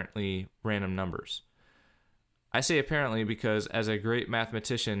apparently random numbers. I say apparently because, as a great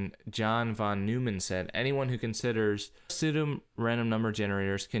mathematician, John von Neumann said, anyone who considers pseudo-random number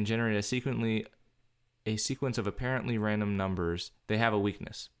generators can generate a sequence of apparently random numbers. They have a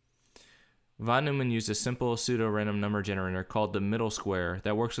weakness. Von Neumann used a simple pseudo-random number generator called the middle square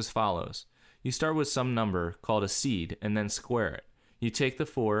that works as follows. You start with some number called a seed and then square it. You take the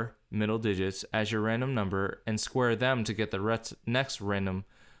 4 middle digits as your random number and square them to get the next random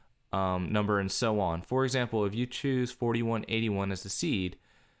number and so on. For example, if you choose 4181 as the seed,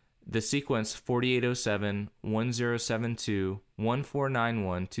 the sequence 4807, 1072,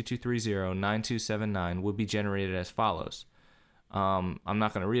 1491, 2230, 9279 would be generated as follows. I'm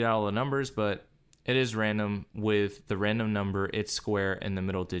not going to read out all the numbers, but it is random with the random number, its square, and the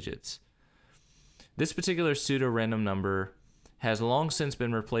middle digits. This particular pseudo-random number has long since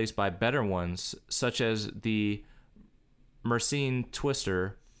been replaced by better ones, such as the Mersenne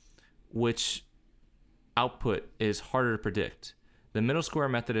twister, which output is harder to predict. The middle square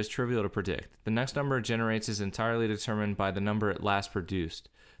method is trivial to predict. The next number it generates is entirely determined by the number it last produced.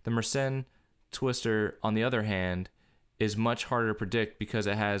 The Mersenne twister, on the other hand, is much harder to predict because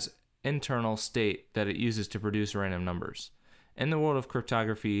it has internal state that it uses to produce random numbers. In the world of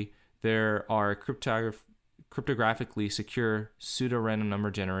cryptography, there are cryptographically secure pseudo-random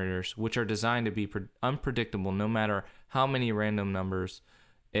number generators which are designed to be unpredictable no matter how many random numbers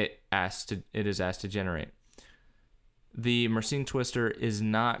it is asked to generate. the Mersenne twister is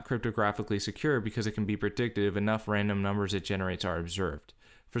not cryptographically secure because it can be predicted if enough random numbers it generates are observed.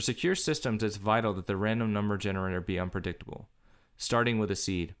 For secure systems, it's vital that the random number generator be unpredictable, starting with a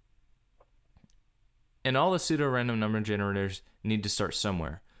seed. And all the pseudo-random number generators need to start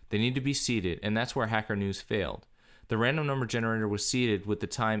somewhere. They need to be seeded, and that's where Hacker News failed. The random number generator was seeded with the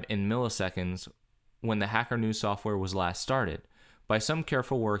time in milliseconds when the Hacker News software was last started. By some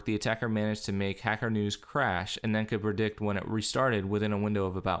careful work, the attacker managed to make Hacker News crash and then could predict when it restarted within a window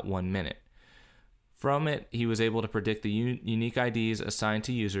of about 1 minute. From it, he was able to predict the unique IDs assigned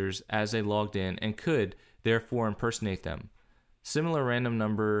to users as they logged in and could, therefore, impersonate them. Similar random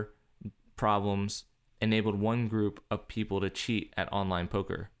number problems enabled one group of people to cheat at online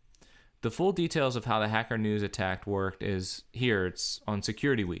poker. The full details of how the Hacker News attack worked is here. It's on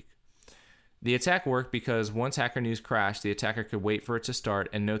Security Week. The attack worked because once Hacker News crashed, the attacker could wait for it to start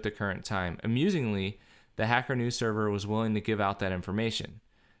and note the current time. Amusingly, the Hacker News server was willing to give out that information.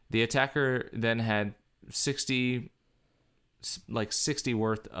 The attacker then had 60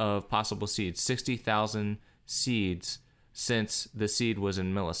 worth of possible seeds, 60,000 seeds since the seed was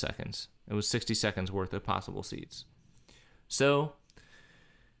in milliseconds. It was 60 seconds worth of possible seeds. So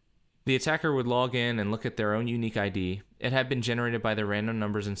the attacker would log in and look at their own unique ID. It had been generated by the random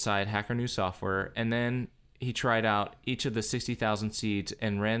numbers inside Hacker News software, and then he tried out each of the 60,000 seeds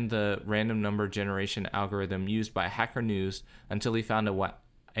and ran the random number generation algorithm used by Hacker News until he found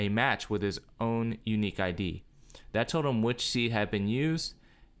a match with his own unique ID. That told him which seed had been used,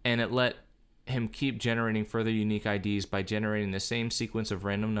 and it let him keep generating further unique IDs by generating the same sequence of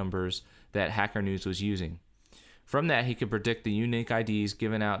random numbers that Hacker News was using. From that, he could predict the unique IDs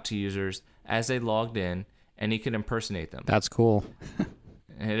given out to users as they logged in, and he could impersonate them. That's cool.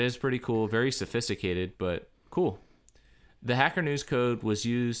 It is pretty cool, very sophisticated, but cool. The Hacker News code was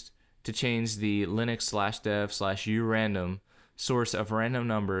used to change the Linux/dev/urandom source of random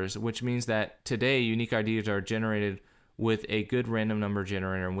numbers, which means that today unique IDs are generated with a good random number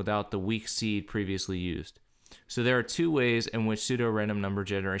generator without the weak seed previously used. So there are two ways in which pseudo-random number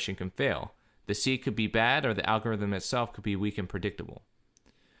generation can fail. The seed could be bad, or the algorithm itself could be weak and predictable.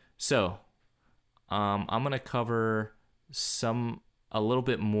 So, I'm going to cover a little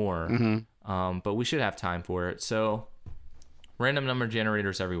bit more, but we should have time for it. So, random number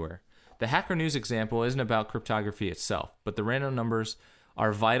generators everywhere. The Hacker News example isn't about cryptography itself, but the random numbers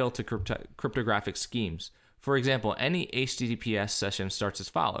are vital to cryptographic schemes. For example, any HTTPS session starts as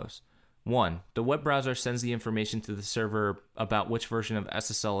follows. 1. The web browser sends the information to the server about which version of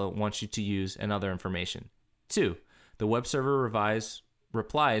SSL it wants you to use and other information. 2. The web server replies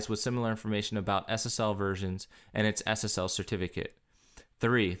with similar information about SSL versions and its SSL certificate.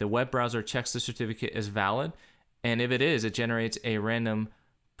 3. The web browser checks the certificate is valid, and if it is, it generates a random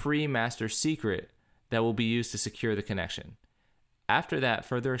pre-master secret that will be used to secure the connection. After that,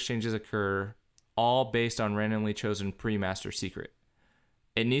 further exchanges occur, all based on randomly chosen pre-master secret.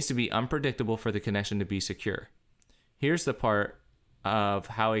 It needs to be unpredictable for the connection to be secure. Here's the part of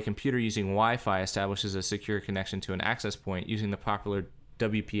how a computer using Wi-Fi establishes a secure connection to an access point using the popular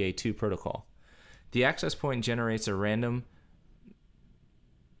WPA2 protocol. The access point generates a random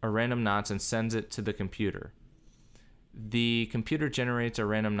nonce and sends it to the computer. The computer generates a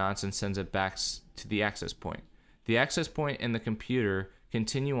random nonce and sends it back to the access point. The access point and the computer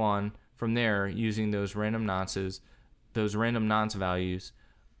continue on from there using those random nonce values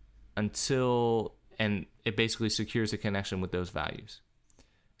and it basically secures the connection with those values.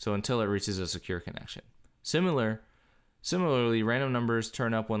 So until it reaches a secure connection. Similarly, random numbers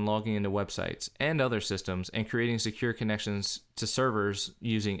turn up when logging into websites and other systems and creating secure connections to servers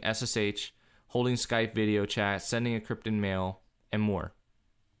using SSH, holding Skype video chat, sending encrypted mail, and more.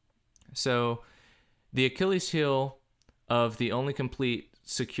 So the Achilles heel of the only complete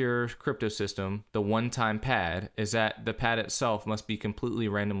secure crypto system, the one-time pad, is that the pad itself must be completely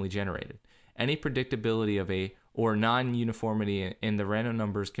randomly generated. Any predictability or non-uniformity in the random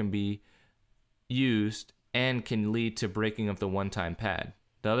numbers can be used and can lead to breaking of the one-time pad.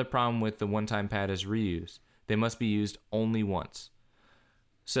 The other problem with the one-time pad is reuse. They must be used only once.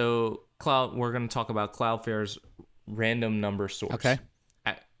 So we're going to talk about Cloudflare's random number source. Okay.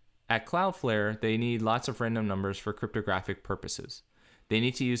 At Cloudflare, they need lots of random numbers for cryptographic purposes. They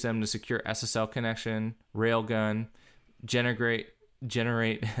need to use them to secure SSL connection, railgun, generate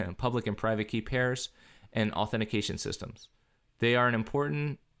public and private key pairs, and authentication systems. They are an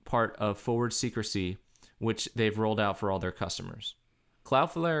important part of forward secrecy, which they've rolled out for all their customers.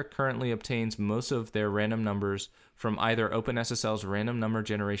 Cloudflare currently obtains most of their random numbers from either OpenSSL's random number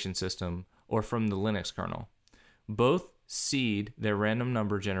generation system or from the Linux kernel. Both seed their random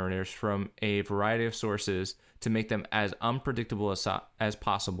number generators from a variety of sources to make them as unpredictable as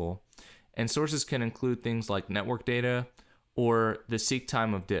possible. And sources can include things like network data or the seek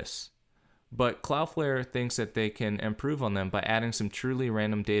time of disks. But Cloudflare thinks that they can improve on them by adding some truly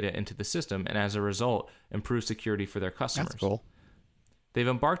random data into the system, and as a result, improve security for their customers. That's cool. They've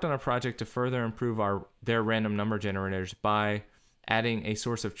embarked on a project to further improve their random number generators by adding a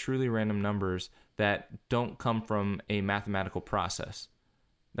source of truly random numbers that don't come from a mathematical process.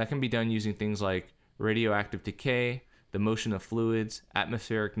 That can be done using things like radioactive decay, the motion of fluids,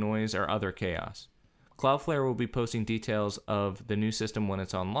 atmospheric noise, or other chaos. Cloudflare will be posting details of the new system when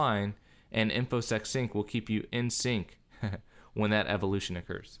it's online, and InfoSecSync will keep you in sync when that evolution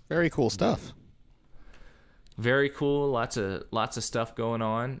occurs. Very cool stuff. Very cool. Lots of stuff going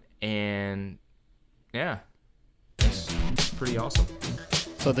on, and yeah, it's pretty awesome.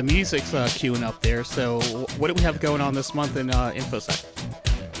 So the music's queuing up there. So what do we have going on this month in InfoSec?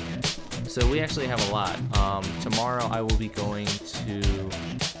 So we actually have a lot. Tomorrow I will be going to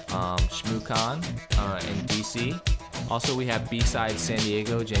ShmooCon in DC. Also, we have B-Side San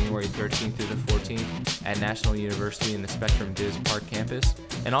Diego, January 13th through the 14th at National University in the Spectrum Biz Park campus.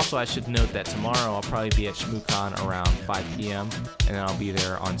 And also, I should note that tomorrow I'll probably be at ShmooCon around 5 p.m. and then I'll be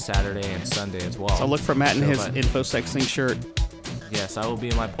there on Saturday and Sunday as well. So look for Matt in his InfoSecSync shirt. Yes, I will be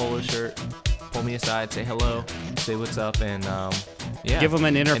in my polo shirt. Pull me aside, say hello, say what's up, and yeah. Give him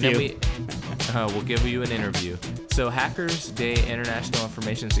an interview. And then we'll give you an interview. So Hackers Day International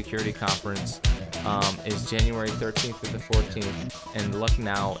Information Security Conference is January 13th through the 14th in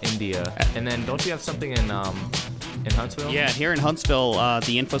Lucknow, India. And then don't you have something in Huntsville? Yeah, here in Huntsville,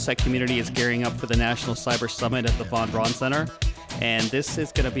 the InfoSec community is gearing up for the National Cyber Summit at the Von Braun Center. And this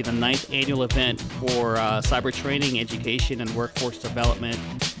is going to be the 9th annual event for cyber training, education, and workforce development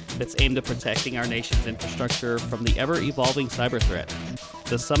that's aimed at protecting our nation's infrastructure from the ever-evolving cyber threat.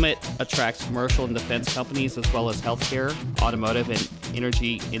 The summit attracts commercial and defense companies as well as healthcare, automotive, and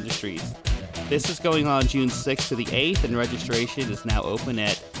energy industries. This is going on June 6th to the 8th, and registration is now open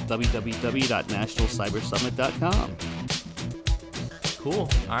at www.nationalcybersummit.com. Cool.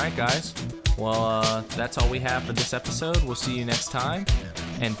 All right, guys. Well, that's all we have for this episode. We'll see you next time.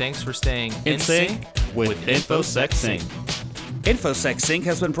 And thanks for staying in sync with InfoSecSync. InfoSecSync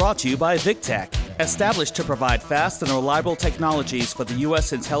has been brought to you by VicTech, established to provide fast and reliable technologies for the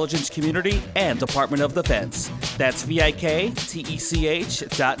U.S. intelligence community and Department of Defense. That's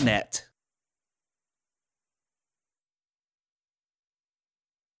VIKTECH.net.